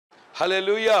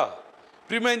హల్లెలూయా.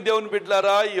 ప్రియమైన దేవుని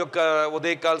బిడ్డలారా, ఈ యొక్క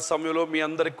ఉదయకాల సమయంలో మీ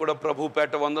అందరికి కూడా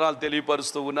ప్రభుపేట వందనాలు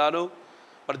తెలియపరుస్తూ ఉన్నాను.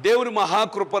 మరి దేవుని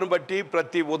మహాకృపను బట్టి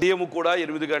ప్రతి ఉదయం కూడా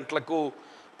 8 గంటలకు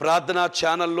ప్రార్థనా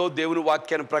ఛానల్లో దేవుని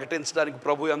వాక్యాన్ని ప్రకటించడానికి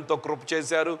ప్రభు ఎంతో కృప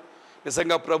చేశారు.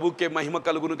 నిజంగా ప్రభుకే మహిమ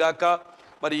కలుగును గాక.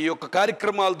 మరి ఈ యొక్క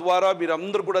కార్యక్రమాల ద్వారా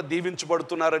మీరందరూ కూడా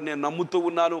దీవించబడుతున్నారని నేను నమ్ముతూ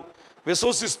ఉన్నాను,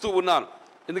 విశ్వసిస్తూ ఉన్నాను.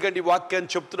 ఎందుకంటే ఈ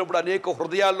వాక్యాన్ని చెప్తున్నప్పుడు అనేక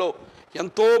హృదయాల్లో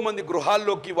ఎంతోమంది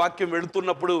గృహాల్లోకి ఈ వాక్యం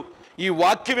వెళుతున్నప్పుడు ఈ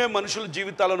వాక్యమే మనుషుల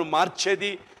జీవితాలను మార్చేది,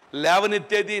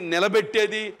 లేవనెత్తేది,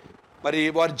 నిలబెట్టేది, మరి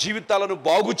వారి జీవితాలను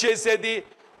బాగు చేసేది,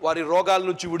 వారి రోగాల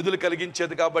నుంచి విడుదల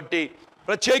కలిగించేది. కాబట్టి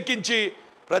ప్రత్యేకించి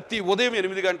ప్రతి ఉదయం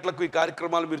 8 గంటలకు ఈ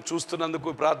కార్యక్రమాలు మీరు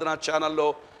చూస్తున్నందుకు ప్రార్థనా ఛానల్లో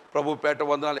ప్రభుపేట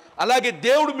వందనాలు. అలాగే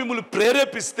దేవుడు మిమ్మల్ని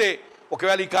ప్రేరేపిస్తే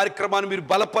ఒకవేళ ఈ కార్యక్రమాన్ని మీరు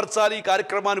బలపరచాలి, ఈ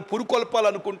కార్యక్రమాన్ని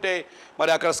పురుకొల్పాలనుకుంటే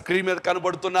మరి అక్కడ స్క్రీన్ మీద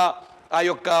కనబడుతున్న ఆ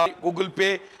యొక్క గూగుల్ పే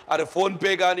అరే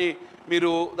ఫోన్పే కానీ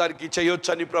మీరు దానికి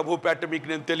చేయొచ్చని ప్రభుపేట మీకు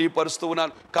నేను తెలియపరుస్తూ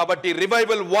ఉన్నాను. కాబట్టి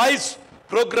రివైవల్ వాయిస్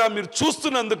ప్రోగ్రామ్ మీరు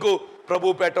చూస్తున్నందుకు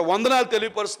ప్రభుపేట వందనాలు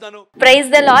తెలియపరుస్తున్నాను. Praise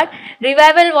the lord.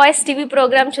 Revival voice TV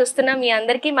programme చూస్తున్న మీ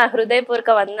అందరికీ మా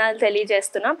హృదయపూర్వక వందనాలు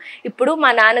తెలియజేస్తున్నాం. ఇప్పుడు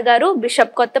మా నాన్నగారు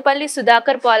బిషప్ కొత్తపల్లి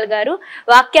సుధాకర్ పాల్ గారు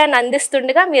వాక్యాన్ని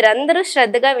అందిస్తుండగా మీరందరూ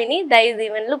శ్రద్ధగా విని దైవ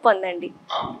దీవెనలు పొందండి.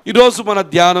 ఈరోజు మన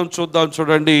ధ్యానం చూద్దాం.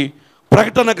 చూడండి,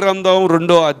 ప్రకటన గ్రంథం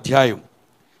 2వ అధ్యాయం.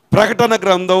 ప్రకటన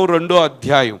గ్రంథం 2వ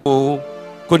అధ్యాయం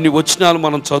కొన్ని వచనాలు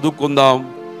మనం చదువుకుందాం.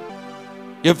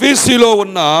 ఎఫెసీలో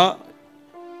ఉన్న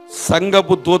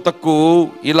సంఘపు దూతకు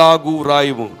ఇలాగూ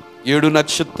రాయము, 7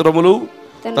 నక్షత్రములు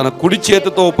తన కుడి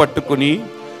చేతితో పట్టుకుని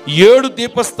 7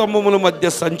 దీపస్తంభముల మధ్య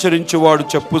సంచరించేవాడు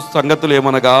చెప్పు సంగతులు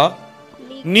ఏమనగా,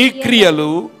 నీ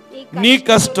క్రియలు, నీ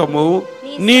కష్టము,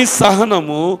 నీ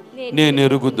సహనము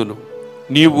నేనెరుగుదును.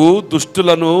 నీవు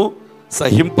దుష్టులను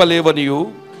సహింపలేవనియు,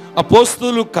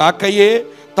 అపోస్తులు కాకయే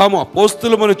తాము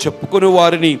అపోస్తులమని చెప్పుకుని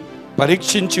వారిని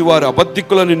పరీక్షించి వారి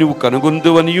అబద్ధికులను నీవు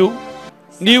కనుగొందువనియు,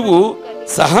 నీవు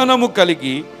సహనము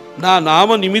కలిగి నా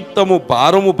నామ నిమిత్తము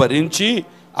భారము భరించి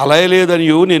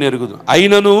అలయలేదనియు నేను ఎరుగుదు.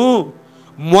 అయినను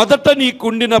మొదట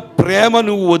నీకుండిన ప్రేమ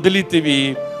నువ్వు వదిలితివి.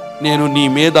 నేను నీ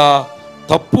మీద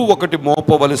తప్పు ఒకటి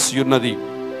మోపవలసి ఉన్నది.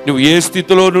 నువ్వు ఏ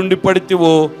స్థితిలో నుండి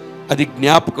పడితివో అది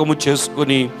జ్ఞాపకము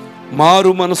చేసుకొని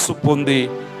మారు మనస్సు పొంది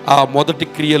ఆ మొదటి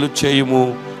క్రియలు చేయుము.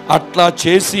 అట్లా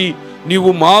చేసి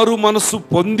నీవు మారు మనస్సు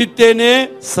పొందితేనే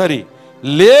సరి,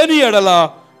 లేని ఎడల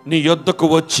నీ యొద్దకు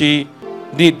వచ్చి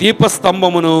నీ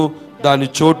దీపస్తంభమును దాని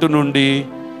చోటు నుండి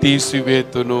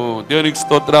తీసివేతును. దేవునికి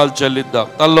స్తోత్రాలు చెల్లిద్దాం.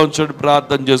 తల్లోంచోటి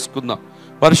ప్రార్థన చేసుకుందాం.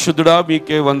 పరిశుద్ధుడా,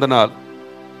 మీకే వందనాలు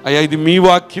అయ్యా. ఇది మీ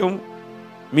వాక్యం,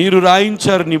 మీరు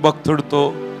రాయించారు నీ భక్తుడితో.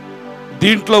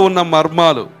 దీంట్లో ఉన్న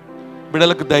మర్మాలు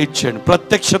బిడలకు దయచేయండి,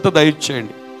 ప్రత్యక్షత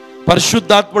దయచేయండి.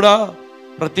 పరిశుద్ధాత్ముడా,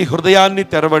 ప్రతి హృదయాన్ని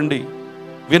తెరవండి,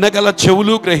 వినగల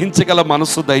చెవులు, గ్రహించగల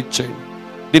మనసు దయచేయండి.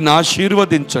 దీన్ని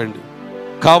ఆశీర్వదించండి,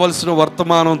 కావలసిన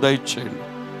వర్తమానం దయచేయండి.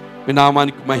 మీ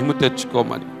నామానికి మహిమ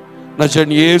తెచ్చుకోమని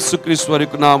నజరేయుడైన యేసుక్రీస్తు వారి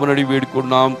నామమున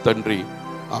వేడుకున్నాం తండ్రి,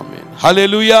 ఆమేన్.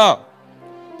 హల్లెలూయా.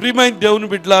 ప్రియమైన దేవుని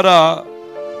బిడ్డలారా,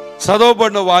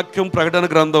 చదవబడిన వాక్యం ప్రకటన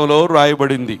గ్రంథంలో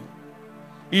రాయబడింది.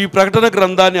 ఈ ప్రకటన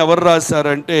గ్రంథాన్ని ఎవరు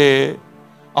రాశారంటే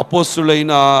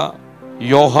అపోస్తులైన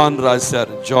యోహాన్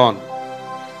రాశారు, జాన్.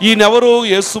 ఈయనెవరు?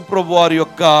 యేసు ప్రభు వారి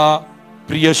యొక్క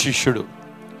ప్రియ శిష్యుడు.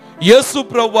 యేసు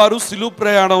ప్రభు వారు సిలువ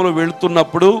ప్రయాణంలో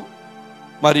వెళుతున్నప్పుడు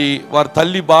మరి వారి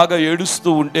తల్లి బాగా ఏడుస్తూ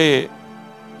ఉంటే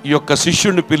ఈ యొక్క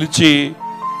శిష్యుడిని పిలిచి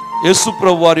యేసు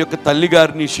ప్రభు వారి యొక్క తల్లి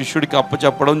గారిని శిష్యుడికి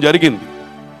అప్పచెప్పడం జరిగింది.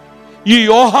 ఈ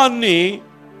యోహాన్ని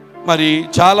మరి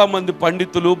చాలామంది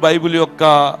పండితులు, బైబిల్ యొక్క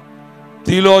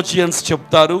థియోలాజియన్స్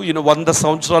చెప్తారు ఈయన 100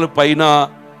 సంవత్సరాల పైన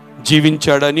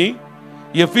జీవించాడని,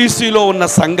 ఎఫెసీలో ఉన్న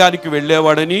సంఘానికి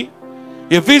వెళ్ళేవాడని,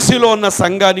 ఎఫెసీలో ఉన్న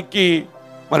సంఘానికి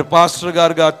మరి పాస్టర్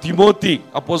గారుగా తిమోతి,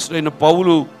 అపోస్తలుడైన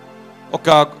పౌలు ఒక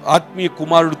ఆత్మీయ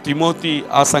కుమారుడు తిమోతి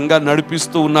ఆ సంఘాన్ని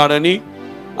నడిపిస్తూ ఉన్నాడని,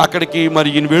 అక్కడికి మరి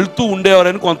ఈయన వెళుతూ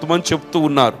ఉండేవారని కొంతమంది చెప్తూ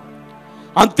ఉన్నారు.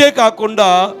 అంతేకాకుండా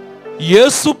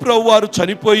యేసు ప్రభు వారు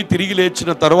చనిపోయి తిరిగి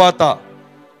లేచిన తర్వాత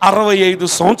 65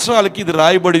 సంవత్సరాలకి ఇది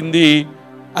రాయబడింది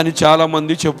అని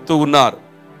చాలామంది చెప్తూ ఉన్నారు.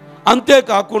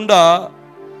 అంతేకాకుండా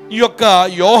ఈ యొక్క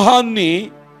యోహాన్ని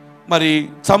మరి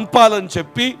చంపాలని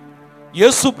చెప్పి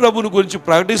యేసు ప్రభుని గురించి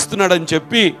ప్రకటిస్తున్నాడని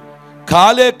చెప్పి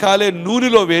కాలే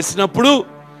నూనెలో వేసినప్పుడు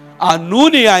ఆ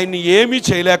నూనె ఆయన్ని ఏమీ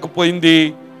చేయలేకపోయింది.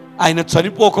 ఆయన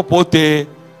చనిపోకపోతే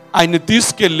ఆయన్ని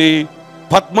తీసుకెళ్ళి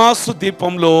పద్మాసు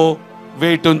దీపంలో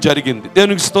వేయటం జరిగింది.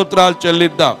 దేవునికి స్తోత్రాలు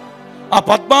చెల్లిద్దాం. ఆ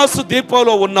పద్మాసు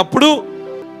దీపంలో ఉన్నప్పుడు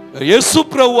యేసు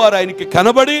ప్రభు వారు ఆయనకి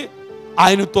కనబడి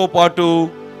ఆయనతో పాటు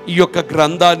ఈ యొక్క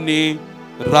గ్రంథాన్ని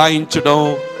రాయించడం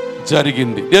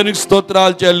జరిగింది. దేవునికి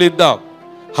స్తోత్రాలు చెల్లిద్దాం.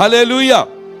 హల్లెలూయా.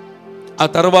 ఆ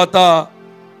తర్వాత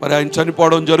మరి ఆయన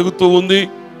చనిపోవడం జరుగుతూ ఉంది.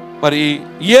 మరి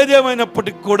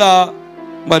ఏదేమైనప్పటికీ కూడా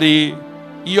మరి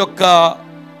ఈ యొక్క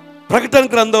ప్రకటన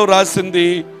గ్రంథం రాసింది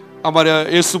మరి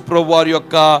యేసు ప్రభు వారి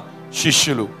యొక్క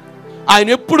శిష్యులు. ఆయన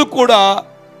ఎప్పుడు కూడా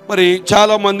మరి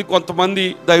చాలామంది కొంతమంది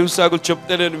దైవ సేవకులు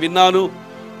చెప్తే నేను విన్నాను,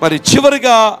 మరి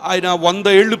చివరిగా ఆయన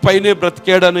 100 ఏళ్ళు పైనే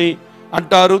బ్రతికాడని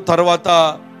అంటారు. తర్వాత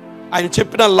ఆయన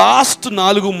చెప్పిన లాస్ట్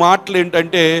 4 మాటలు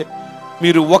ఏంటంటే,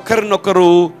 మీరు ఒకరినొకరు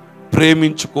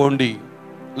ప్రేమించుకోండి,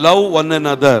 లవ్ వన్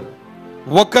అనదర్,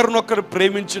 ఒకరినొకరు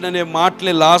ప్రేమించుననే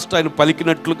మాటలే లాస్ట్ ఆయన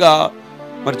పలికినట్లుగా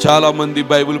మరి చాలామంది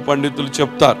బైబిల్ పండితులు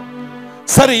చెప్తారు.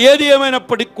 సరే, ఏది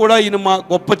ఏమైనప్పటికీ కూడా ఈయన మా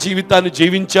గొప్ప జీవితాన్ని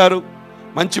జీవించారు.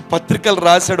 మంచి పత్రికలు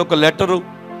రాశాడు, ఒక లెటరు.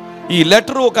 ఈ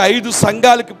లెటరు ఒక 5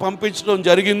 సంఘాలకి పంపించడం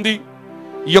జరిగింది.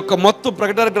 ఈ యొక్క మొత్తం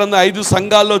ప్రకటన గ్రంథం 5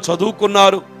 సంఘాల్లో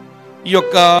చదువుకున్నారు. ఈ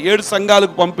యొక్క 7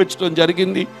 సంఘాలకు పంపించడం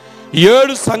జరిగింది.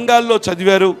 7 సంఘాల్లో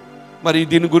చదివారు. మరి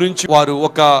దీని గురించి వారు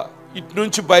ఒక ఇటు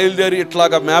నుంచి బయలుదేరి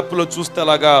ఇట్లాగా మ్యాప్లో చూస్తే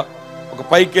అలాగా ఒక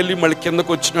పైకి వెళ్ళి మళ్ళీ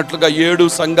కిందకు వచ్చినట్లుగా 7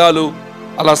 సంఘాలు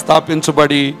అలా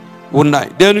స్థాపించబడి ఉన్నాయి.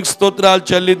 దేవునికి స్తోత్రాలు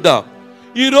చెల్లిద్దాం.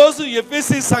 ఈరోజు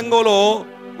ఎఫెసీ సంఘంలో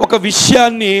ఒక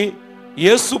విషయాన్ని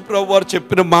యేసు ప్రభు వారు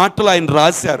చెప్పిన మాటలు ఆయన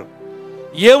రాశారు.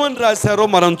 ఏమని రాశారో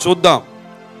మనం చూద్దాం.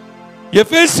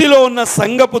 ఎఫెసీలో ఉన్న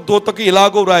సంఘపు దూతకు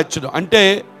ఇలాగో రాయొచ్చును. అంటే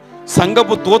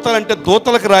సంఘపు దూతలంటే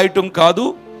దూతలకు రాయటం కాదు,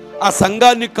 ఆ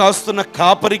సంఘాన్ని కాస్తున్న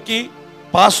కాపరికి,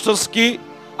 పాస్టర్స్కి,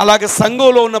 అలాగే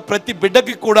సంఘంలో ఉన్న ప్రతి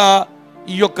బిడ్డకి కూడా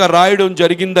ఈ యొక్క రాయడం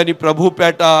జరిగిందని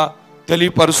ప్రభుపేట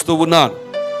తెలియపరుస్తూ ఉన్నాను.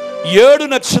 7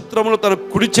 నక్షత్రములు తన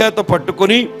కుడి చేత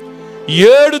పట్టుకొని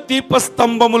 7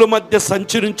 దీపస్తంభముల మధ్య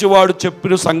సంచరించేవాడు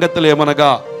చెప్పిన సంగతులు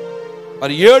ఏమనగా,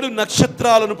 మరి 7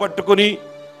 నక్షత్రాలను పట్టుకొని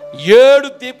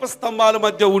 7 దీపస్తంభాల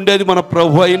మధ్య ఉండేది మన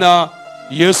ప్రభు అయిన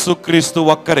యేసుక్రీస్తు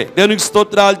ఒక్కరే. దేవునికి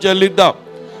స్తోత్రాలు చెల్లిద్దాం.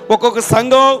 ఒక్కొక్క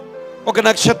సంఘం ఒక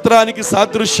నక్షత్రానికి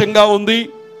సాదృశ్యంగా ఉంది.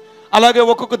 అలాగే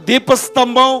ఒక్కొక్క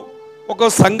దీపస్తంభం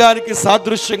ఒక్కొక్క సంఘానికి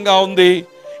సాదృశ్యంగా ఉంది.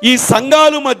 ఈ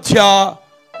సంఘాల మధ్య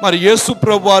మరి యేసు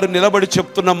ప్రభు వారు నిలబడి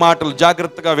చెప్తున్న మాటలు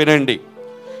జాగ్రత్తగా వినండి.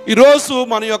 ఈరోజు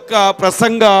మన యొక్క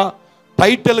ప్రసంగ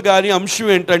టైటిల్ కానీ అంశం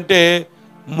ఏంటంటే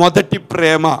మొదటి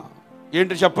ప్రేమ.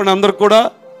 ఏంటి చెప్పండి, అందరు కూడా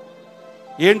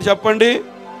ఏంటి చెప్పండి?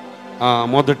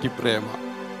 మొదటి ప్రేమ.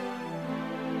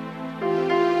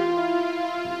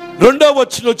 2వ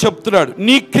వచనంలో చెప్తున్నాడు,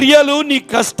 నీ క్రియలు, నీ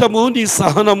కష్టము, నీ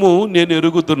సహనము నేను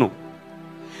ఎరుగుదును.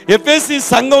 ఎఫెసీ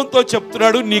సంఘంతో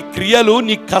చెప్తున్నాడు, నీ క్రియలు,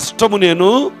 నీ కష్టము నేను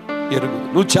ఎరుగుదు.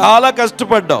 నువ్వు చాలా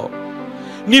కష్టపడ్డావు,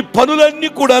 నీ పనులన్నీ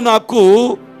కూడా నాకు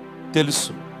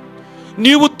తెలుసు.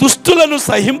 నీవు దుష్టులను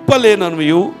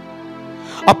సహింపలేననియు,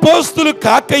 అపోస్తులు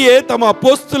కాకయే తమ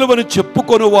అపోస్తులమని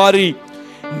చెప్పుకొని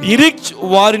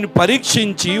వారిని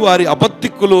పరీక్షించి వారి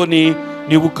అబద్ధికులు అని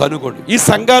నీవు కనుగొను. ఈ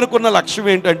సంఘానికి ఉన్న లక్ష్యం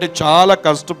ఏంటంటే చాలా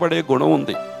కష్టపడే గుణం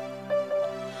ఉంది.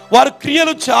 వారి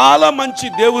క్రియలు చాలా మంచి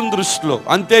దేవుని దృష్టిలో.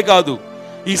 అంతేకాదు,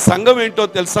 ఈ సంఘం ఏంటో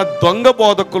తెలుసా, దొంగ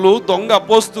బోధకులు, దొంగ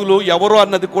అపోస్తులు ఎవరు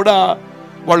అన్నది కూడా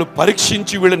వాళ్ళు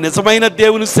పరీక్షించి వీళ్ళు నిజమైన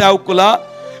దేవుని సేవకులా,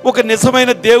 ఒక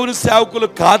నిజమైన దేవుని సేవకులు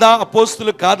కాదా,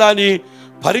 అపోస్తులు కాదా అని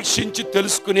పరీక్షించి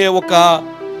తెలుసుకునే ఒక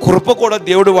కృప కూడా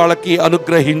దేవుడు వాళ్ళకి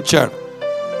అనుగ్రహించాడు.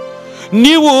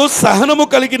 నీవు సహనము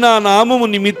కలిగిన నామము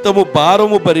నిమిత్తము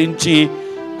భారము భరించి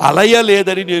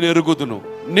అలయలేదని నేను ఎరుగుదును.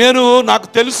 నాకు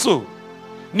తెలుసు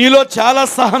నీలో చాలా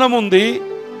సహనం ఉంది.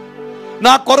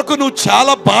 నా కొరకు నువ్వు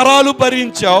చాలా భారాలు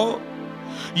భరించావు.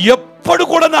 ఎప్పుడు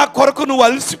కూడా నా కొరకు నువ్వు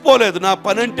అలసిపోలేదు. నా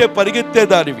పని అంటే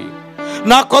పరిగెత్తేదానివి.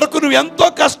 నా కొరకు నువ్వు ఎంతో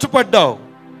కష్టపడ్డావు.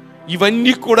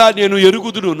 ఇవన్నీ కూడా నేను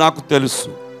ఎరుగుదును, నాకు తెలుసు.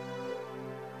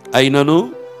 అయినను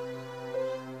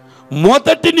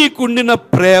మొదటి నీకుండిన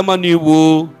ప్రేమ నీవు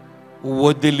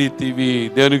వదిలితివి.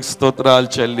 దేవునికి స్తోత్రాలు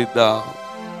చెల్లిద్దాం.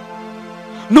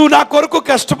 నువ్వు నా కొరకు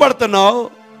కష్టపడుతున్నావు,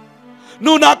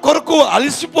 నువ్వు నా కొరకు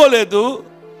అలసిపోలేదు,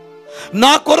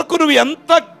 నా కొరకు నువ్వు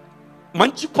ఎంత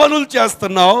మంచి పనులు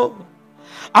చేస్తున్నావు.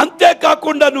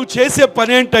 అంతేకాకుండా నువ్వు చేసే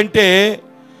పని ఏంటంటే,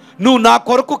 నువ్వు నా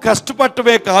కొరకు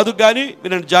కష్టపడటమే కాదు కానీ,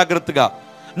 వినండి జాగ్రత్తగా,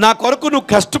 నా కొరకు నువ్వు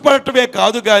కష్టపడటమే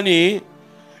కాదు కానీ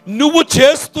నువ్వు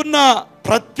చేస్తున్న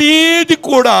ప్రతీది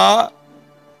కూడా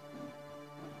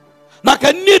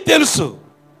నాకన్నీ తెలుసు.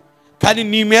 కానీ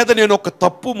నీ మీద నేను ఒక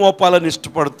తప్పు మోపాలని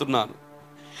ఇష్టపడుతున్నాను.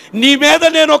 నీ మీద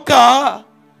నేను ఒక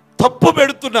తప్పు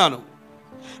పెడుతున్నాను.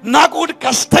 నాకు ఒకటి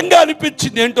కష్టంగా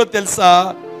అనిపించింది. ఏంటో తెలుసా?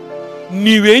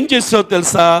 నీవేం చేసావు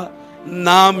తెలుసా?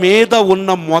 నా మీద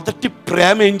ఉన్న మొదటి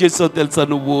ప్రేమ ఏం చేసావు తెలుసా?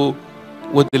 నువ్వు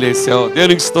వదిలేసావు.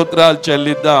 దేవునికి స్తోత్రాలు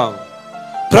చెల్లిద్దాం.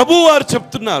 ప్రభు వారు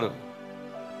చెప్తున్నారు,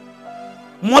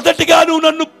 మొదటిగా నువ్వు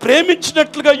నన్ను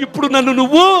ప్రేమించినట్లుగా ఇప్పుడు నన్ను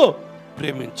నువ్వు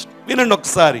ప్రేమించు. వినండి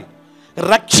ఒకసారి,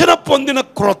 రక్షణ పొందిన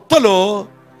క్రొత్తలో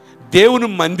దేవుని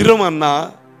మందిరం అన్నా,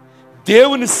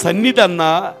 దేవుని సన్నిధి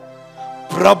అన్నా,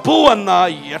 ప్రభు అన్న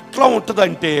ఎట్లా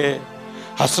ఉంటుందంటే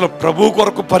అసలు ప్రభు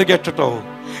కొరకు పరిగెట్టడం,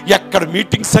 ఎక్కడ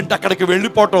మీటింగ్స్ అంటే అక్కడికి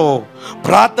వెళ్ళిపోవటం,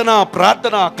 ప్రార్థన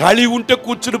ప్రార్థన, ఖాళీ ఉంటే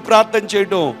కూర్చుని ప్రార్థన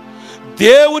చేయడం,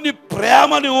 దేవుని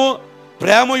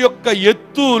ప్రేమ యొక్క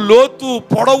ఎత్తు, లోతు,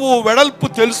 పొడవు, వెడల్పు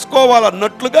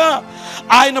తెలుసుకోవాలన్నట్లుగా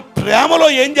ఆయన ప్రేమలో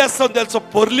ఏం చేస్తాం తెలుసా,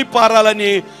 పొర్లి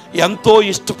పారాలని ఎంతో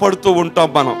ఇష్టపడుతూ ఉంటాం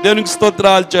మనం. దేవునికి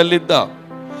స్తోత్రాలు చెల్లిద్దాం.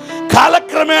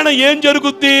 కాలక్రమేణా ఏం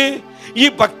జరుగుద్ది, ఈ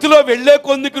భక్తిలో వెళ్ళే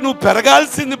కొందుకు నువ్వు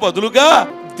పెరగాల్సింది బదులుగా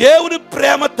దేవుని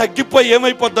ప్రేమ తగ్గిపోయి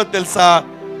ఏమైపోద్దో తెలుసా,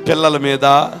 పిల్లల మీద,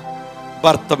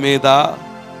 భర్త మీద,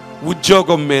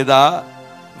 ఉద్యోగం మీద,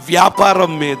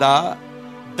 వ్యాపారం మీద,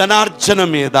 ధనార్జన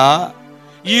మీద,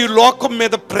 ఈ లోకం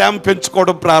మీద ప్రేమ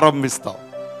పెంచుకోవడం ప్రారంభిస్తావు.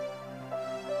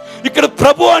 ఇక్కడ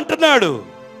ప్రభు అంటున్నాడు,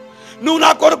 నువ్వు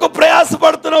నా కొరకు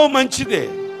ప్రయాసపడుతున్నావు మంచిదే,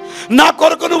 నా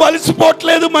కొరకు నువ్వు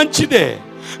అలసిపోవట్లేదు మంచిదే,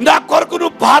 నా కొరకు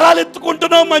నువ్వు భారాలు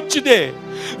ఎత్తుకుంటున్నావు మంచిదే,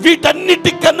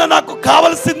 వీటన్నిటికన్నా నాకు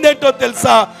కావాల్సిందేంటో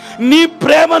తెలుసా, నీ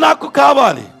ప్రేమ నాకు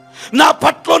కావాలి. నా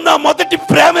పట్ల నా మొదటి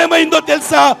ప్రేమ ఏమైందో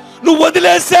తెలుసా, నువ్వు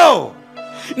వదిలేసావు.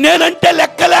 నేనంటే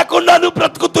లెక్క లేకుండా నువ్వు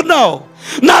బ్రతుకుతున్నావు,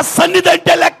 నా సన్నిధి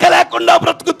అంటే లెక్క లేకుండా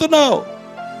బ్రతుకుతున్నావు.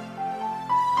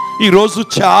 ఈరోజు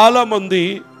చాలా మంది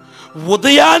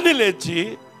ఉదయాన్నే లేచి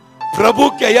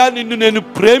ప్రభుకి, అయ్యా నిన్ను నేను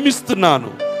ప్రేమిస్తున్నాను,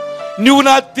 నువ్వు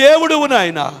నా దేవుడువు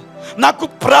నాయనా, నాకు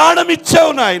ప్రాణం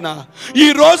ఇచ్చావు నాయన,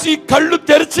 ఈరోజు ఈ కళ్ళు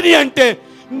తెరిచిని అంటే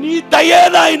నీ దయే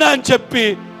నాయన అని చెప్పి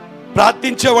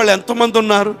ప్రార్థించే వాళ్ళు ఎంతమంది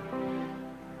ఉన్నారు?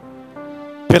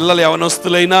 పిల్లలు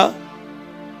యవనస్తులైనా,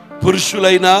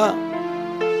 పురుషులైనా,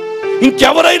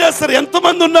 ఇంకెవరైనా సరే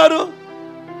ఎంతమంది ఉన్నారు?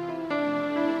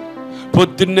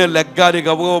 పొద్దున్నే లెగ్గాని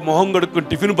గబగబ మొహం కడుక్కుని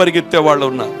టిఫిన్ పరిగెత్తే వాళ్ళు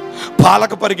ఉన్నారు,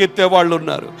 పాలక పరిగెత్తే వాళ్ళు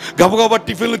ఉన్నారు, గబగబా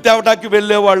టిఫిన్లు తేవడానికి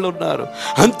వెళ్ళే వాళ్ళు ఉన్నారు.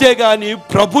 అంతేగాని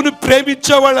ప్రభుని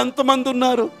ప్రేమించే వాళ్ళు ఎంతమంది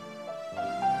ఉన్నారు?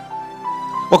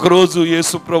 ఒకరోజు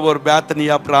యేసు ప్రభు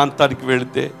బేతనియా ప్రాంతానికి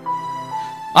వెళితే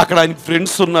అక్కడ ఆయన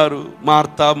ఫ్రెండ్స్ ఉన్నారు,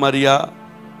 మార్తా, మరియా,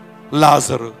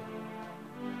 లాజరు.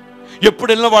 ఎప్పుడు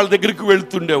వెళ్ళినా వాళ్ళ దగ్గరికి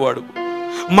వెళుతుండేవాడు.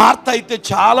 మార్త అయితే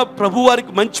చాలా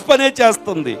ప్రభువారికి మంచి పనే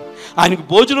చేస్తుంది, ఆయనకు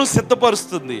భోజనం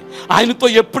సిద్ధపరుస్తుంది, ఆయనతో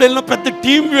ఎప్పుడు వెళ్ళినా పెద్ద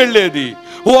టీం వెళ్ళేది,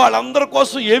 వాళ్ళందరి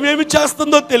కోసం ఏమేమి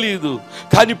చేస్తుందో తెలియదు.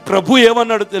 కానీ ప్రభు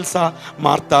ఏమన్నాడు తెలుసా,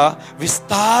 మార్త,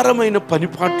 విస్తారమైన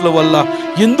పనిపాట్ల వల్ల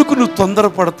ఎందుకు నువ్వు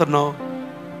తొందరపడుతున్నావు?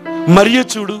 మరియ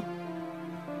చూడు,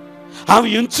 ఆమె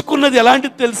ఎంచుకున్నది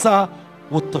ఎలాంటిది తెలుసా,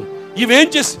 ఉత్తరం. ఇవేం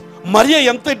చేసి మరియ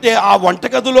ఎంతంటే ఆ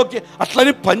వంటగదిలోకి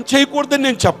అట్లని పని చేయకూడదని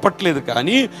నేను చెప్పట్లేదు,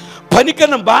 కానీ పని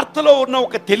కన్నా వార్తలో ఉన్న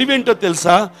ఒక తెలివేంటో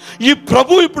తెలుసా, ఈ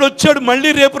ప్రభు ఇప్పుడు వచ్చాడు,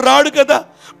 మళ్ళీ రేపు రాడు కదా,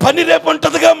 పని రేపు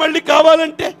ఉంటుందిగా మళ్ళీ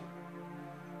కావాలంటే.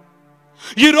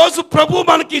 ఈరోజు ప్రభు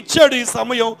మనకి ఇచ్చాడు ఈ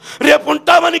సమయం, రేపు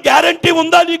ఉంటామని గ్యారంటీ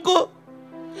ఉందా నీకు?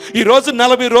 ఈరోజు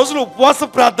 40 రోజులు ఉపవాస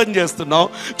ప్రార్థన చేస్తున్నాం.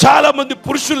 చాలామంది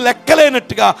పురుషులు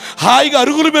లెక్కలేనట్టుగా హాయిగా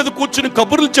అరుగుల మీద కూర్చుని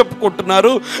కబుర్లు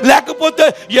చెప్పుకుంటున్నారు, లేకపోతే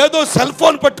ఏదో సెల్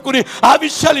ఫోన్ పట్టుకుని ఆ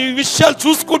విషయాలు ఈ విషయాలు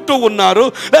చూసుకుంటూ ఉన్నారు,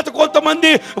 లేకపోతే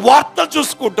కొంతమంది వార్తలు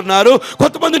చూసుకుంటున్నారు,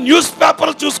 కొంతమంది న్యూస్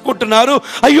పేపర్లు చూసుకుంటున్నారు.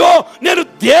 అయ్యో నేను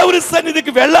దేవుని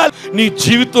సన్నిధికి వెళ్ళాలి. నీ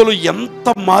జీవితంలో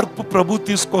ఎంత మార్పు ప్రభు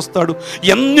తీసుకొస్తాడు,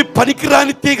 ఎన్ని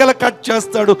పనికిరాని తీగల కట్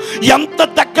చేస్తాడు, ఎంత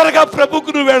దగ్గరగా ప్రభుకు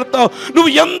నువ్వు వెళ్తావు,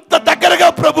 నువ్వు ఎంత దగ్గరగా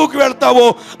ప్రభువుకి వెళ్తావో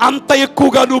అంత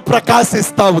ఎక్కువగా నువ్వు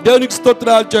ప్రకాశిస్తావు. దేవునికి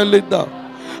స్తోత్రాలు చెల్లిద్దాం.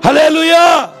 హల్లెలూయా.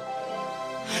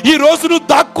 ఈ రోజు నువ్వు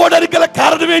దాక్కోవడానికి గల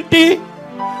కారణం ఏంటి?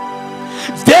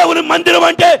 దేవుని మందిరం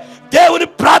అంటే దేవుని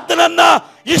ప్రార్థన అన్నా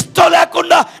ఇష్టం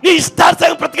లేకుండా నీ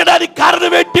ఇష్టార్థంగా బ్రతకడానికి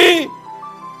కారణం ఏంటి?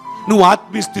 నువ్వు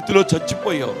ఆత్మీయ స్థితిలో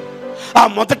చచ్చిపోయావు. ఆ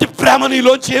మొదటి ప్రేమ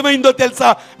నీలోంచి ఏమైందో తెలుసా,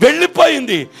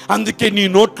 వెళ్ళిపోయింది. అందుకే నీ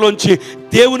నోట్లోంచి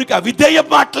దేవునికి అవిధేయ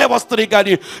మాటలే వస్తున్నాయి,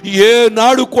 కానీ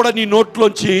ఏనాడు కూడా నీ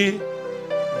నోట్లోంచి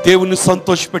దేవుని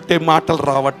సంతోషపెట్టే మాటలు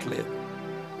రావట్లేదు.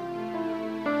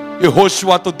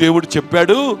 యెహోషువతో దేవుడు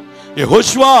చెప్పాడు,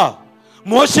 యెహోషువా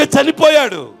మోషే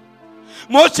చనిపోయాడు,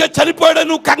 మోషే చనిపోయాడు,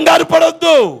 నువ్వు కంగారు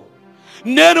పడొద్దు,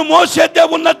 నేను మోషేతో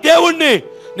ఉన్న దేవుణ్ణి,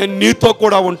 నేను నీతో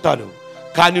కూడా ఉంటాను.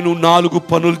 కానీ నువ్వు 4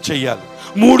 పనులు చేయాలి,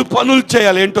 3 పనులు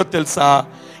చేయాలి. ఏంటో తెలుసా,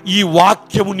 ఈ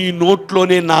వాక్యము నీ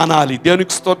నోట్లోనే నానాలి.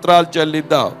 దేవునికి స్తోత్రాలు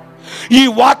చెల్లిద్దాం. ఈ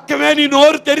వాక్యమే నీ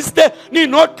నోరు తెరిస్తే నీ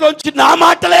నోట్లోంచి నా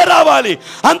మాటలే రావాలి,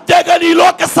 అంతేగాని ఈ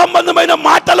లోక సంబంధమైన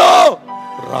మాటలు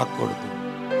రాకూడదు.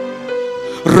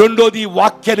 రెండోది, ఈ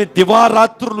వాక్యాన్ని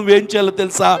దివారాత్రులు నువ్వేం చేయాలో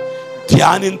తెలుసా,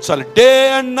 ధ్యానించాలి. Day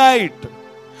and night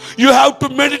you have to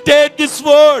meditate this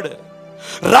word.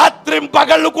 రాత్రి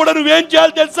పగళ్ళు కూడా నువ్వేం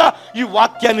చేయాలి తెలుసా, ఈ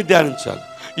వాక్యాన్ని ధ్యానించాలి.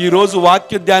 ఈరోజు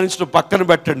వాక్యం ధ్యానించడం పక్కన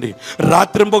పెట్టండి,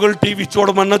 రాత్రింబగలు టీవీ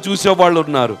చూడమన్నా చూసేవాళ్ళు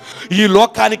ఉన్నారు. ఈ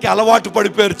లోకానికి అలవాటు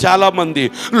పడిపోయారు చాలామంది.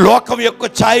 లోకం యొక్క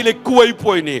ఛాయలు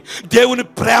ఎక్కువైపోయినాయి. దేవుని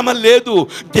ప్రేమ లేదు,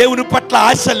 దేవుని పట్ల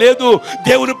ఆశ లేదు,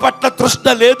 దేవుని పట్ల తృష్ణ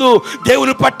లేదు,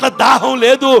 దేవుని పట్ల దాహం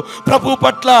లేదు, ప్రభు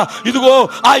పట్ల. ఇదిగో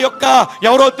ఆ యొక్క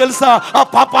ఎవరో తెలుసా, ఆ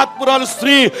పాపాత్మురాలు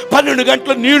స్త్రీ 12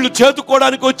 గంటల నీళ్లు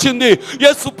చేతుకోవడానికి వచ్చింది.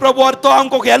 యేసు ప్రభు వారితో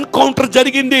ఇంకొక ఎన్కౌంటర్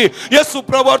జరిగింది. యేసు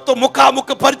ప్రభు వారితో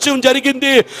ముఖాముఖ పరిచయం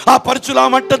జరిగింది. ఆ పరిచయం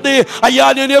ఏమంటది, అయ్యా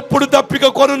నేను ఎప్పుడు దప్పిక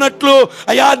కొనున్నట్లు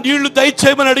అయ్యా నీళ్లు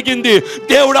దయచేయమని అడిగింది.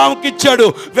 దేవుడు ఆమెకి ఇచ్చాడు.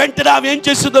 వెంటనే ఆమె ఏం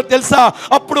చేసిందో తెలుసా,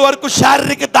 అప్పుడు వరకు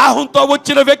శారీరక దాహంతో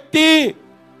వచ్చిన వ్యక్తి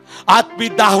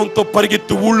ఆత్మీయ దాహంతో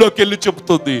పరిగెత్తి ఊళ్ళోకి వెళ్ళి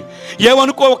చెబుతుంది.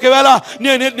 ఏమనుకో, ఒకవేళ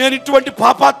నేను ఇటువంటి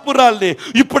పాపాత్మురాల్ని,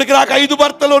 ఇప్పటికి నాకు 5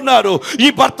 భర్తలు ఉన్నారు, ఈ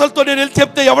భర్తలతో నేను వెళ్ళి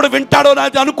చెప్తే ఎవడు వింటాడో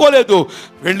నాది అనుకోలేదు.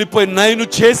 వెళ్ళిపోయి నేను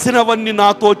చేసినవన్నీ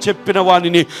నాతో చెప్పిన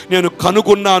వాణిని నేను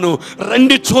కనుగొన్నాను,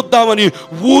 రండి చూద్దామని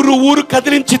ఊరు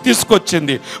కదిలించి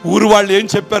తీసుకొచ్చింది. ఊరు వాళ్ళు ఏం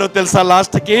చెప్పారో తెలుసా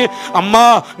లాస్ట్కి, అమ్మా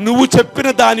నువ్వు చెప్పిన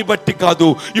దాన్ని బట్టి కాదు,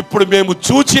 ఇప్పుడు మేము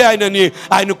చూచి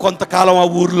ఆయన కొంతకాలం ఆ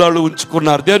ఊర్లో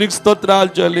ఉంచుకున్నారు. దేవునికి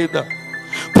స్తోత్రాలు చెల్లిద్దాం.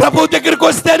 ప్రభు దగ్గరికి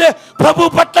వస్తేనే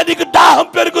ప్రభు పట్ల నీకు దాహం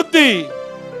పెరుగుద్ది.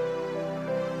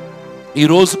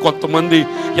 ఈరోజు కొంతమంది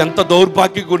ఎంత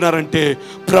దౌర్భాగ్యంగా ఉన్నారంటే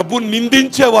ప్రభు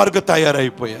నిందించేవారుగా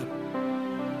తయారైపోయారు.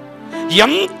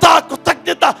 ఎంత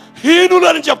కృతజ్ఞత హీనులు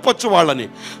అని చెప్పొచ్చు వాళ్ళని.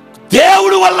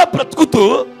 దేవుడి వల్ల బ్రతుకుతూ,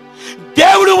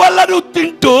 దేవుడి వల్ల నువ్వు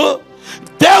తింటూ,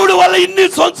 దేవుడి వల్ల ఇన్ని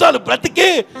సంవత్సరాలు బ్రతికి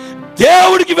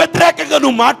దేవుడికి వ్యతిరేకంగా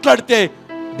నువ్వు మాట్లాడితే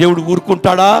దేవుడు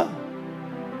ఊరుకుంటాడా?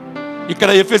 ఇక్కడ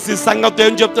ఎఫెసీ సంఘంతో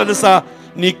ఏం చెప్తాడు సా,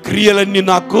 నీ క్రియలన్నీ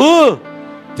నాకు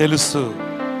తెలుసు,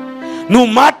 నువ్వు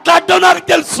మాట్లాడటం నాకు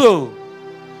తెలుసు.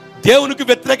 దేవునికి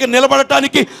వ్యతిరేకంగా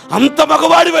నిలబడటానికి అంత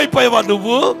మగవాడి అయిపోయావా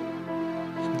నువ్వు?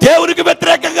 దేవునికి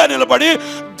వ్యతిరేకంగా నిలబడి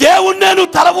దేవుణ్ణి నేను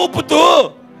తల ఊపుతూ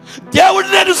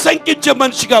దేవుడిని నేను శంకించే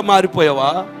మనిషిగా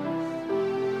మారిపోయావా?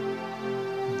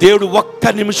 దేవుడు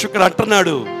ఒక్క నిమిషం ఇక్కడ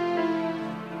అంటున్నాడు,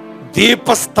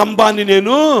 దీపస్తంభాన్ని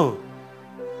నేను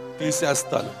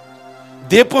తీసేస్తాను.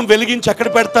 దీపం వెలిగించి ఎక్కడ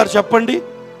పెడతారు చెప్పండి?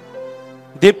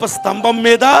 దీపస్తంభం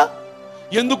మీద.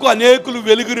 ఎందుకు? అనేకులు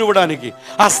వెలుగునివ్వడానికి.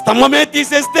 ఆ స్తంభమే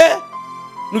తీసేస్తే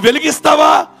నువ్వు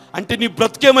వెలిగిస్తావా అంటే నీ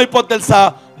బ్రతుకేమైపోతుంది తెలుసా?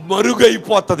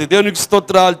 మరుగైపోతుంది. దేవునికి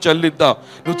స్తోత్రాలు చెల్లిద్దాం.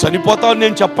 నువ్వు చనిపోతావు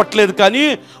నేను చెప్పట్లేదు, కానీ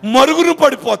మరుగును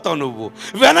పడిపోతావు, నువ్వు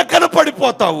వెనకన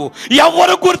పడిపోతావు,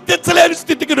 ఎవరు గుర్తించలేని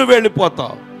స్థితికి నువ్వు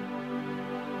వెళ్ళిపోతావు.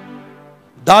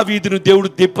 దావీదును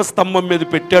దేవుడు దీపస్తంభం మీద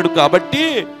పెట్టాడు కాబట్టి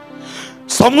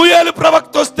సమూయేలు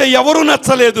ప్రవక్త వస్తే ఎవరు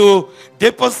నచ్చలేదు.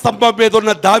 దీపస్తంభం మీద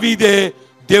ఉన్న దావీదే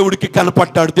దేవుడికి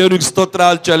కనపడ్డాడు. దేవునికి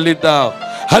స్తోత్రాలు చెల్లిద్దాం.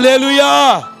 హల్లెలూయా,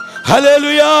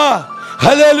 హల్లెలూయా,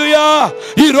 హల్లెలూయా.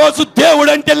 ఈరోజు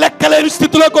దేవుడు అంటే లెక్కలేని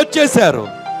స్థితిలోకి వచ్చేశారు.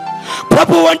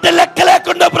 ప్రభు అంటే లెక్క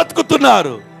లేకుండా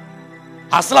బ్రతుకుతున్నారు.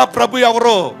 అసలు ఆ ప్రభు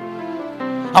ఎవరో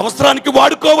అవసరానికి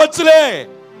వాడుకోవచ్చులే.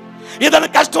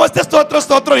 ఏదైనా కష్టం వస్తే స్తోత్రం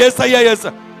స్తోత్రం యేసయ్యా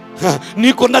యేసయ్యా.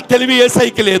 నీకున్న తెలివి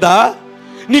యేసయ్యకి లేదా?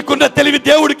 నీకున్న తెలివి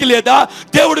దేవుడికి లేదా?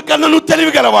 దేవుడి కన్నా నువ్వు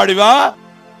తెలివి గలవాడివా?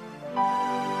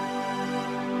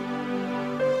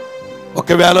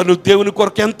 ఒకవేళ నువ్వు దేవుని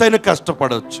కొరకు ఎంతైనా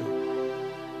కష్టపడవచ్చు,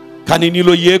 కానీ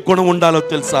నీలో ఏ గుణం ఉండాలో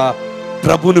తెలుసా?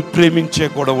 ప్రభుని ప్రేమించే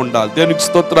గుణం ఉండాలి. దేవునికి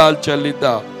స్తోత్రాలు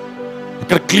చెల్లిద్దాం.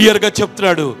 ఇక్కడ క్లియర్గా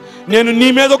చెప్తున్నాడు, నేను నీ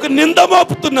మీద ఒక నింద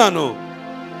మోపుతున్నాను,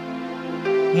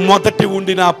 మొదటి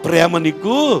ఉండిన ప్రేమ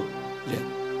నీకు లేదు.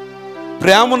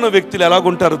 ప్రేమ ఉన్న వ్యక్తులు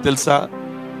ఎలాగుంటారో తెలుసా?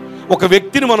 ఒక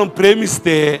వ్యక్తిని మనం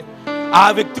ప్రేమిస్తే ఆ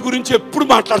వ్యక్తి గురించి ఎప్పుడు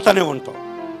మాట్లాడుతూనే ఉంటాం.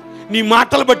 నీ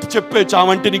మాటలు బట్టి చెప్పేయచ్చు,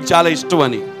 ఆమంటే నీకు చాలా ఇష్టం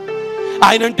అని,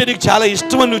 ఆయన అంటే నీకు చాలా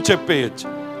ఇష్టం అని నువ్వు చెప్పేయచ్చు.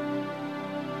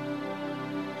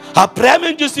 ఆ ప్రేమ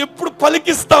ఏం చేసి ఎప్పుడు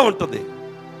పలికిస్తూ ఉంటుంది.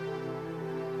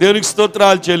 దేవునికి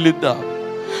స్తోత్రాలు చెల్లిద్దాం.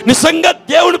 నిజంగా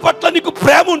దేవుని పట్ల నీకు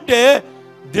ప్రేమ ఉంటే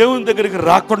దేవుని దగ్గరికి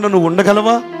రాకుండా నువ్వు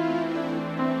ఉండగలవా?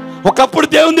 ఒకప్పుడు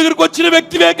దేవుని దగ్గరికి వచ్చిన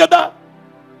వ్యక్తివే కదా,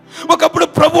 ఒకప్పుడు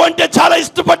ప్రభు అంటే చాలా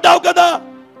ఇష్టపడ్డావు కదా.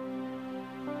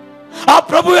 ఆ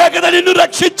ప్రభువే కదా నిన్ను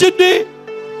రక్షించింది,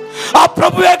 ఆ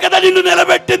ప్రభువే కదా నిన్ను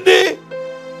నిలబెట్టింది,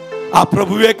 ఆ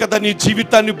ప్రభువే కదా నీ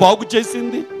జీవితాన్ని బాగు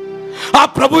చేసింది, ఆ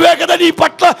ప్రభువే కదా నీ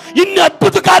పట్ల ఇన్ని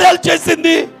అద్భుత కార్యాలు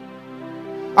చేసింది.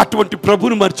 అటువంటి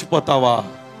ప్రభుని మర్చిపోతావా?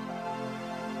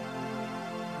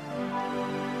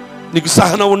 నీకు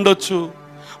సహనం ఉండొచ్చు,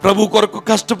 ప్రభు కొరకు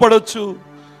కష్టపడవచ్చు,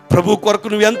 ప్రభు కొరకు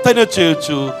నువ్వు ఎంతైనా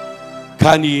చేయొచ్చు,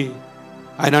 కానీ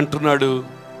ఆయన అంటున్నాడు,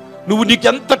 నువ్వు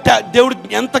నీకెంత దేవుడు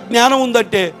ఎంత జ్ఞానం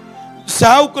ఉందంటే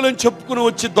సేవకులను చెప్పుకుని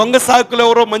వచ్చి దొంగ సేవకులు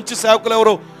ఎవరో మంచి సేవకులు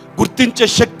ఎవరో గుర్తించే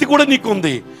శక్తి కూడా నీకు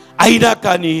ఉంది. అయినా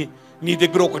కానీ నీ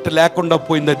దగ్గర ఒకటి లేకుండా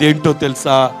పోయింది. అదేంటో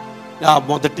తెలుసా? ఆ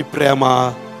మొదటి ప్రేమ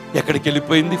ఎక్కడికి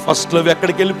వెళ్ళిపోయింది? ఫస్ట్ లవ్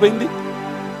ఎక్కడికి వెళ్ళిపోయింది?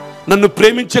 నన్ను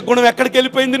ప్రేమించే గుణం ఎక్కడికి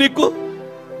వెళ్ళిపోయింది నీకు?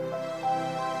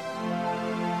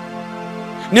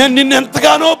 నేను నిన్ను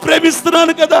ఎంతగానో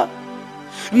ప్రేమిస్తున్నాను కదా,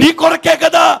 నీ కొరకే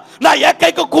కదా నా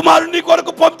ఏకైక కుమారుడు నీ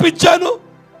కొరకు పంపించాను.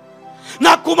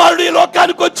 నా కుమారుడు ఈ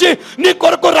లోకానికి వచ్చి నీ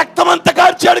కొరకు రక్తం అంతా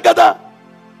కార్చాడు కదా,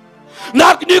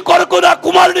 నీ కొరకు నా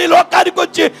కుమారుడు ఈ లోకానికి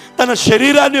వచ్చి తన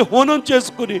శరీరాన్ని హోనం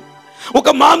చేసుకుని ఒక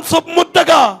మాంసపు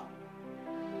ముద్దగా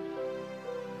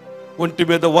ఒంటి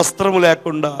మీద వస్త్రం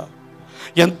లేకుండా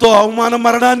ఎంతో అవమాన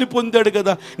మరణాన్ని పొందాడు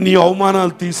కదా, నీ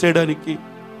అవమానాలు తీసేయడానికి.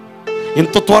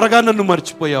 ఇంత త్వరగా నన్ను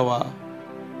మర్చిపోయావా?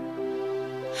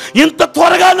 ఇంత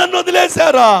త్వరగా నన్ను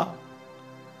వదిలేశారా?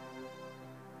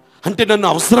 అంటే నన్ను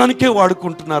అవసరానికే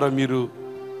వాడుకుంటున్నారా మీరు?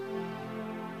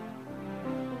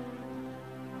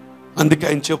 అందుకే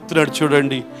ఆయన చెప్తున్నాడు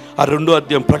చూడండి, ఆ 2వ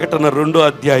అధ్యాయం, ప్రకటన 2వ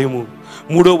అధ్యాయము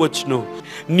 3వ వచనం,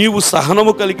 నీవు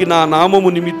సహనము కలిగి నా నామము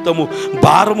నిమిత్తము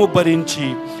భారము భరించి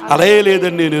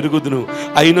అలయలేదని నేను ఎరుగుదును,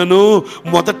 అయినను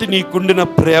మొదటి నీకుండిన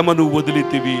ప్రేమను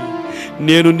వదిలితివి,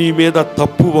 నేను నీ మీద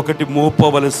తప్పు ఒకటి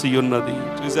మోపవలసి ఉన్నది.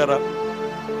 చూసారా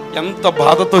ఎంత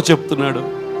బాధతో చెప్తున్నాడు.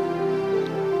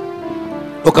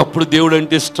 ఒకప్పుడు దేవుడు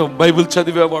అంటే ఇష్టం, బైబిల్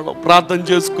చదివేవాళ్ళం, ప్రార్థన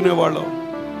చేసుకునేవాళ్ళం.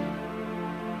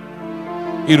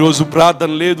 ఈరోజు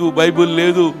ప్రార్థన లేదు, బైబిల్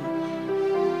లేదు,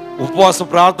 ఉపవాస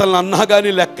ప్రార్థనలు అన్నా కానీ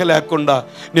లెక్క లేకుండా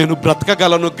నేను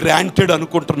బ్రతకగలను గ్రాంటెడ్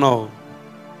అనుకుంటున్నావు.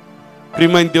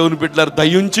 ప్రియమైన దేవుని బిడ్డలారా,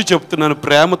 దయించి చెప్తున్నాను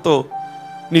ప్రేమతో,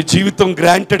 నీ జీవితం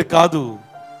గ్రాంటెడ్ కాదు,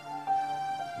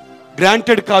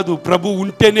 గ్రాంటెడ్ కాదు. ప్రభు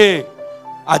ఉంటేనే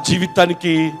ఆ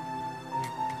జీవితానికి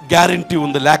గ్యారంటీ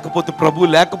ఉంది, లేకపోతే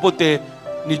ప్రభు లేకపోతే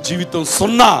నీ జీవితం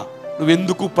సున్నా,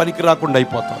 నువ్వెందుకు పనికి రాకుండా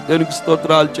అయిపోతావు. దేవునికి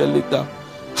స్తోత్రాలు చెల్లిద్దాం.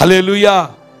 హల్లెలూయా,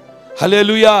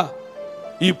 హల్లెలూయా.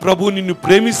 ఈ ప్రభు నిన్ను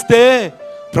ప్రేమిస్తే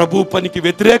ప్రభు పనికి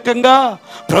వ్యతిరేకంగా,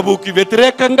 ప్రభుకి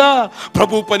వ్యతిరేకంగా,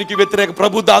 ప్రభు పనికి వ్యతిరేక,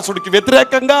 ప్రభు దాసుడికి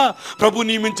వ్యతిరేకంగా, ప్రభు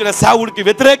నియమించిన సేవుడికి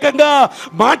వ్యతిరేకంగా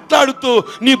మాట్లాడుతూ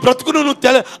నీ బ్రతుకును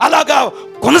నువ్వు అలాగా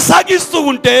కొనసాగిస్తూ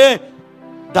ఉంటే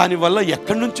దానివల్ల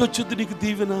ఎక్కడి నుంచి వచ్చింది నీకు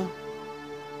దీవెన?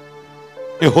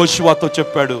 యెహోషువతో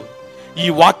చెప్పాడు, ఈ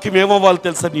వాక్యం ఏమవ్వాలి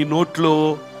తెలుసా? నీ నోట్లో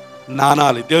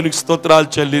నానాలి. దేవునికి స్తోత్రాలు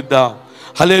చెల్లిద్దాం.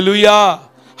 హల్లెలూయా,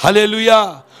 హల్లెలూయా.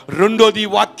 రెండోది, ఈ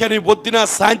వాక్యాన్ని పొద్దున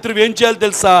సాయంత్రం ఏం చేయాలి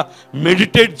తెలుసా?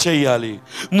 మెడిటేట్ చేయాలి.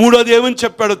 మూడోది ఏమని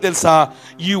చెప్పాడో తెలుసా?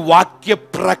 ఈ వాక్య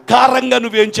ప్రకారంగా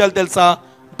నువ్వేం చేయాలి తెలుసా?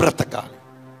 బ్రతకాలి.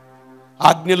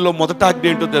 ఆజ్ఞల్లో మొదట ఆజ్ఞ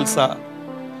ఏంటో తెలుసా?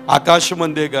 ఆకాశం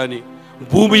అందే కానీ,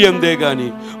 భూమి అందే కానీ,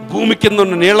 భూమి కింద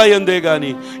ఉన్న నీళ్ళ అందే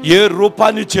కానీ ఏ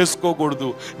రూపాన్ని చేసుకోకూడదు,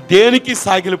 దేనికి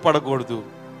సాగిలి పడకూడదు.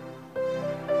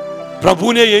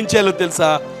 ప్రభువునే ఏం చేయాలో తెలుసా?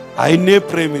 ఆయన్నే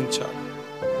ప్రేమించాలి,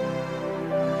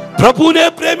 ప్రభువునే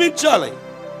ప్రేమించాలి,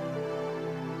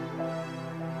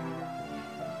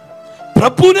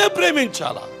 ప్రభువునే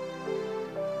ప్రేమించాలా.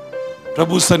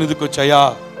 ప్రభు సన్నిధికి వచ్చాయా,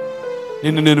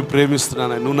 నిన్ను నేను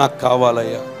ప్రేమిస్తున్నాను, నువ్వు నాకు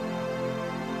కావాలయ్యా,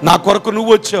 నా కొరకు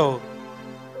నువ్వు వచ్చావు,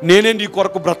 నేనే నీ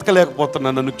కొరకు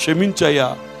బ్రతకలేకపోతున్నాను, నన్ను క్షమించాయా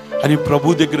అని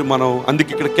ప్రభు దగ్గర మనం,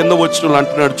 అందుకే ఇక్కడ కింద వచ్చిన వాళ్ళు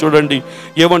అంటున్నాడు చూడండి,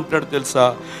 ఏమంటున్నాడు తెలుసా?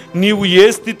 నీవు ఏ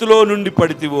స్థితిలో నుండి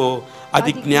పడితివో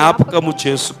అది జ్ఞాపకము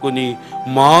చేసుకుని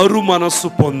మారు మనస్సు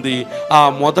పొంది ఆ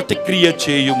మొదటి క్రియ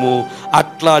చేయుము,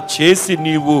 అట్లా చేసి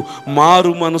నీవు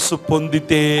మారు మనస్సు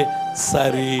పొందితే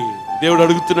సరే. దేవుడు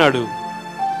అడుగుతున్నాడు,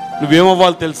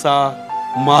 నువ్వేమవ్వాలి తెలుసా?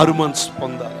 మారు మనస్సు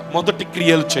పొందాలి, మొదటి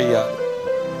క్రియలు చేయాలి,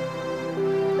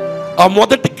 ఆ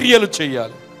మొదటి క్రియలు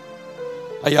చేయాలి.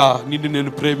 అయ్యా నిన్ను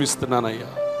నేను ప్రేమిస్తున్నానయ్యా,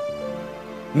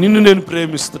 నిన్ను నేను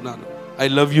ప్రేమిస్తున్నాను, ఐ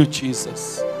లవ్ యూ జీసస్,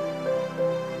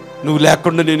 నువ్వు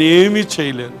లేకుండా నేను ఏమీ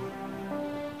చేయలేను.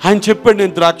 ఆయన చెప్పాడు,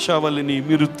 నేను ద్రాక్షావల్లిని,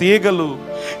 మీరు తీగలు,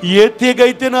 ఏ తీగ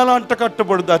అయితే నాలో అంట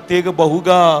కట్టబడదు ఆ తీగ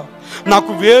బహుగా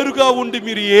నాకు వేరుగా ఉండి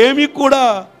మీరు ఏమీ కూడా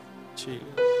చేయలేరు.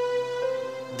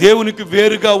 దేవునికి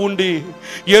వేరుగా ఉండి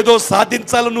ఏదో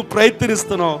సాధించాలని నువ్వు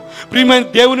ప్రయత్నిస్తున్నావు. ప్రియమైన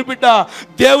దేవుని బిడ్డ,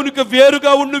 దేవునికి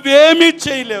వేరుగా ఉండి నువ్వేమీ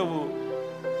చేయలేవు.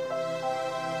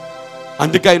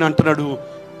 అందుకే ఆయన అంటున్నాడు,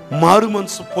 మారు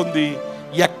మనసు పొంది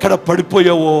ఎక్కడ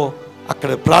పడిపోయావో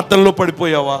అక్కడ ప్రార్థనలో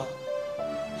పడిపోయావా?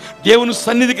 దేవుని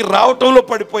సన్నిధికి రావటంలో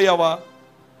పడిపోయావా?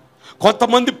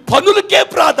 కొంతమంది పనులకే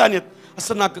ప్రాధాన్యత.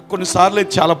 అసలు నాకు కొన్నిసార్లు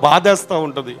చాలా బాధేస్తూ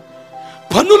ఉంటుంది,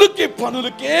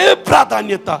 పనులకే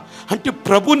ప్రాధాన్యత. అంటే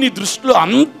ప్రభు నీ దృష్టిలో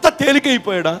అంత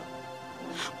తేలికైపోయాడా?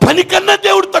 పని కన్నా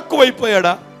దేవుడు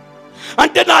తక్కువైపోయాడా?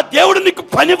 అంటే నా దేవుడు నీకు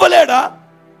పని ఇవ్వలేడా?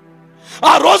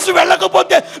 ఆ రోజు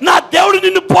వెళ్ళకపోతే నా దేవుడు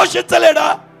నిన్ను పోషించలేడా?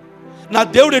 నా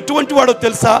దేవుడు ఎటువంటి వాడో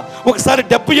తెలుసా? ఒకసారి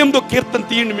 78వ కీర్తన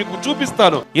తీయండి, మీకు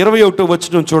చూపిస్తాను. 21వ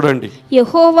వచనం చూడండి.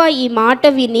 యెహోవా ఈ మాట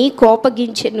విని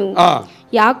కోపగించెను,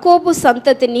 యాకోబు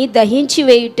సంతతిని దహించి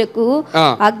వేయుటకు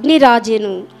అగ్ని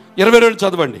రాజెను. 22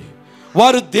 చదవండి.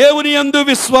 వారు దేవుని యందు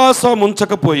విశ్వాసం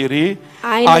ఉంచకపోయిరి,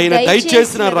 ఆయన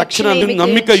దయచేసిన రక్షణ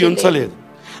నమ్మిక ఉంచలేదు.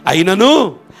 అయినను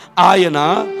ఆయన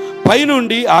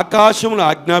పైనుండి ఆకాశమును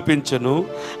ఆజ్ఞాపించెను,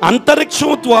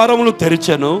 అంతరిక్షము ద్వారములు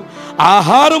తెరిచెను.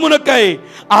 ఆహారమునకై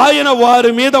ఆయన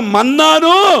వారి మీద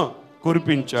మన్నాను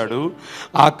కురిపించాడు,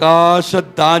 ఆకాశ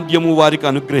ధాన్యము వారికి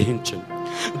అనుగ్రహించెను.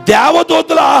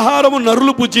 దేవదూతల ఆహారము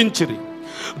నరులు భుజించిరి,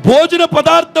 భోజన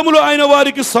పదార్థములు ఆయన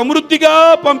వారికి సమృద్ధిగా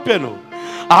పంపెను.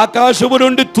 ఆకాశము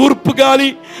నుండి తూర్పు గాలి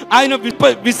ఆయన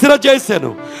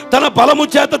విసిరజేశాను, తన బలము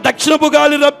చేత దక్షిణపు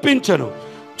గాలి రప్పించను.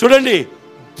 చూడండి,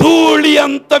 ధూళి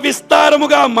అంత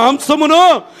విస్తారముగా మాంసమును,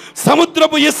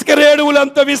 సముద్రపు ఇసుక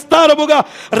రేణువులంత విస్తారముగా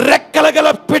రెక్కల గల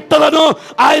పిట్టలను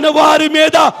ఆయన వారి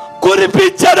మీద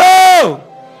కురిపించరు.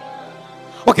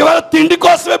 ఒకవేళ తిండి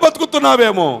కోసమే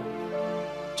బతుకుతున్నావేమో.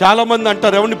 చాలా మంది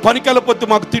అంటారు, ఎవరిని పనికి వెళ్ళకపోతే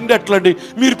మాకు తిండి ఎట్లండి,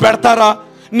 మీరు పెడతారా?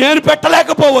 నేను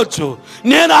పెట్టలేకపోవచ్చు.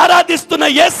 నేను ఆరాధిస్తున్న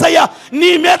యేసయ్య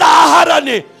నీ మీద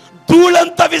ఆహారాన్ని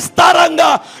ధూళంత విస్తారంగా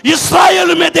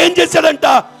ఇశ్రాయేలు మీద ఏం చేశాడంట?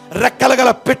 రెక్కల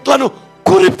గల పిట్లను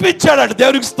కురిపించాడంట.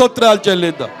 దేవునికి స్తోత్రాలు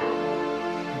చెల్లిద్దాం.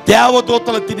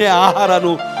 దేవదూతలు తినే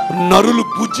ఆహారాన్ని నరులు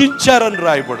భుజించారని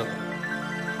రాయబడు.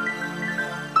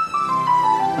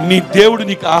 నీ దేవుడు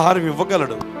నీకు ఆహారం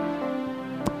ఇవ్వగలడు.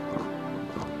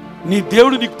 నీ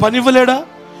దేవుడు నీకు పని ఇవ్వలేడా?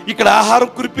 ఇక్కడ ఆహారం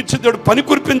కురిపించే దేవుడు పని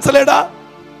కురిపించలేడా?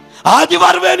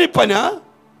 ఆదివారమే నీ పని.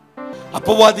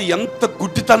 అపవాది ఎంత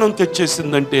గుడ్డితనం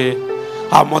తెచ్చేసిందంటే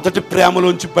ఆ మొదటి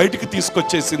ప్రేమలోంచి బయటికి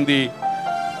తీసుకొచ్చేసింది.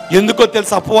 ఎందుకో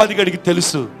తెలుసు, అపవాది గడికి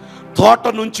తెలుసు, తోట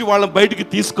నుంచి వాళ్ళని బయటికి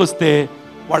తీసుకొస్తే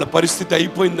వాళ్ళ పరిస్థితి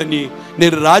అయిపోయిందని.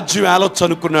 నేను రాజ్యం ఏలొచ్చు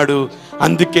అనుకున్నాడు.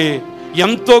 అందుకే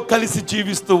ఎంతో కలిసి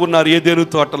జీవిస్తూ ఉన్నారు ఏదేను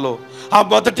తోటలో. ఆ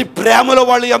మొదటి ప్రేమలో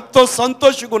వాళ్ళు ఎంతో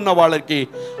సంతోషంగా ఉన్న వాళ్ళకి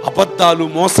అబద్ధాలు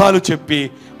మోసాలు చెప్పి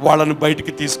వాళ్ళను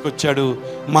బయటికి తీసుకొచ్చాడు.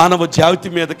 మానవ జాతి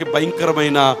మీదకి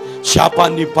భయంకరమైన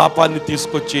శాపాన్ని పాపాన్ని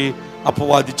తీసుకొచ్చి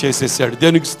అపవాది చేసేసాడు.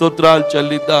 దేవునికి స్తోత్రాలు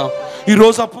చెల్లిద్దాం.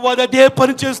 ఈరోజు అపవాది అదే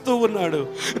పని చేస్తూ ఉన్నాడు.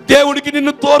 దేవుడికి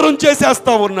నిన్ను దూరం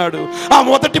చేసేస్తా ఉన్నాడు. ఆ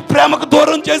మొదటి ప్రేమకు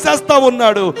దూరం చేసేస్తా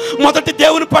ఉన్నాడు. మొదటి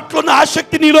దేవుని పట్ల ఉన్న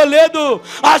ఆసక్తి నీలో లేదు.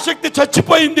 ఆసక్తి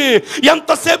చచ్చిపోయింది.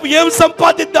 ఎంతసేపు ఏం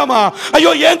సంపాదిద్దామా,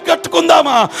 అయ్యో ఏం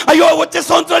కట్టుకుందామా, అయ్యో వచ్చే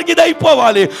సంవత్సరానికి ఇది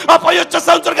అయిపోవాలి, ఆ పై వచ్చే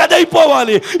సంవత్సరానికి అది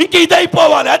అయిపోవాలి, ఇంక ఇది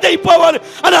అయిపోవాలి, అది అయిపోవాలి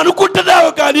అని అనుకుంటున్నావు.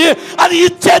 కానీ అది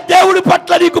ఇచ్చే దేవుడి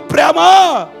పట్ల నీకు ప్రేమ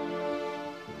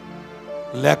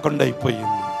లేకుండా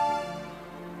అయిపోయింది.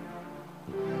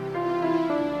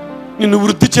 నిన్ను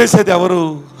వృద్ధి చేసేది ఎవరు?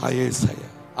 ఆ యేసయ్య.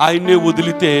 ఆయన్నే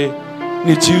వదిలితే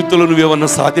నీ జీవితంలో నువ్వేమన్నా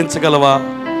సాధించగలవా?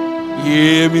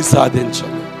 ఏమీ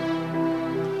సాధించలేవు.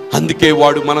 అందుకే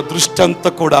వాడు మన దృష్టి అంతా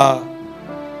కూడా.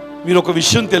 మీరు ఒక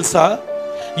విషయం తెలుసా?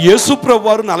 యేసు ప్రభువు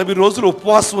వారు 40 రోజులు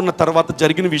ఉపవాసం ఉన్న తర్వాత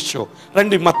జరిగిన విషయం.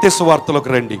 రండి మత్తయి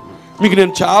సువార్తలోకి రండి. మీకు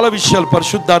నేను చాలా విషయాలు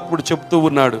పరిశుద్ధాత్ముడు చెప్తూ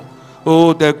ఉన్నాడు. ఓ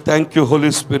థ్యాంక్ యూ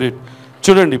హోలీ స్పిరిట్.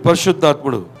 చూడండి,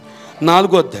 పరిశుద్ధాత్ముడు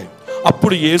 4వ అధ్యాయం.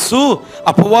 అప్పుడు యేసు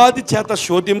అపవాది చేత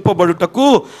శోధింపబడుటకు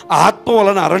ఆత్మ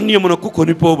వలన అరణ్యమునకు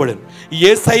కొనిపోబడను.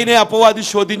 యేసయ్యనే అపవాది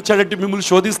శోధించాడంటే మిమ్మల్ని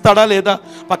శోధిస్తాడా లేదా?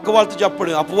 పక్క వాళ్ళతో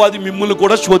చెప్పండి, అపవాది మిమ్మల్ని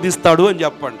కూడా శోధిస్తాడు అని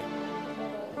చెప్పండి.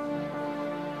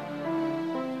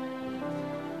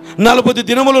 40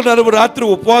 దినములు 40 రాత్రి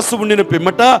ఉపవాసం ఉండిన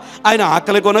పిమ్మట ఆయన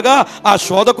ఆకలి కొనగా ఆ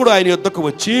శోధకుడు ఆయన యొద్దకు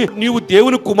వచ్చి, నీవు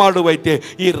దేవుని కుమారుడు అయితే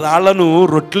ఈ రాళ్లను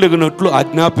రొట్టెలెగునట్లు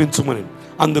ఆజ్ఞాపించుమని.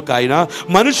 అందుకు ఆయన,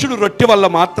 మనుషుడు రొట్టె వల్ల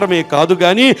మాత్రమే కాదు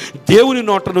కానీ దేవుని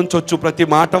నోట నుంచి వచ్చు ప్రతి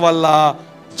మాట వల్ల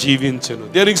జీవించను.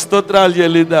 దేవునికి స్తోత్రాలు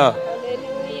చెల్లిద్దా.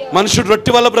 మనుషుడు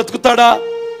రొట్టె వల్ల బ్రతుకుతాడా?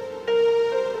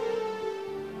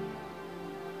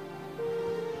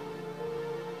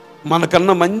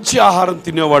 మనకన్నా మంచి ఆహారం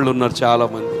తినేవాళ్ళు ఉన్నారు చాలా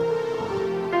మంది.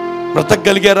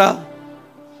 బ్రతకగలిగారా?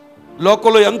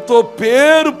 లోకంలో ఎంతో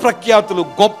పేరు ప్రఖ్యాతులు,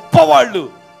 గొప్పవాళ్ళు,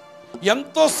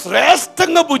 ఎంతో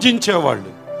శ్రేష్టంగా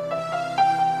భుజించేవాళ్ళు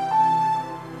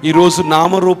ఈరోజు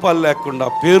నామరూపాలు లేకుండా,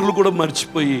 పేర్లు కూడా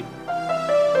మర్చిపోయి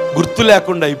గుర్తు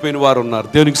లేకుండా అయిపోయిన వారు ఉన్నారు.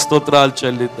 దేవునికి స్తోత్రాలు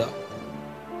చెల్లిద్దాం.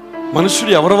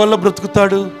 మనుషుడు ఎవరి వల్ల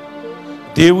బ్రతుకుతాడు?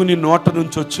 దేవుని నోట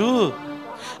నుంచి వచ్చు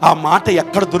ఆ మాట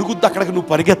ఎక్కడ దొరుకుద్ది అక్కడికి నువ్వు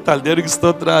పరిగెత్తాలి. దేవునికి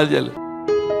స్తోత్రాలు.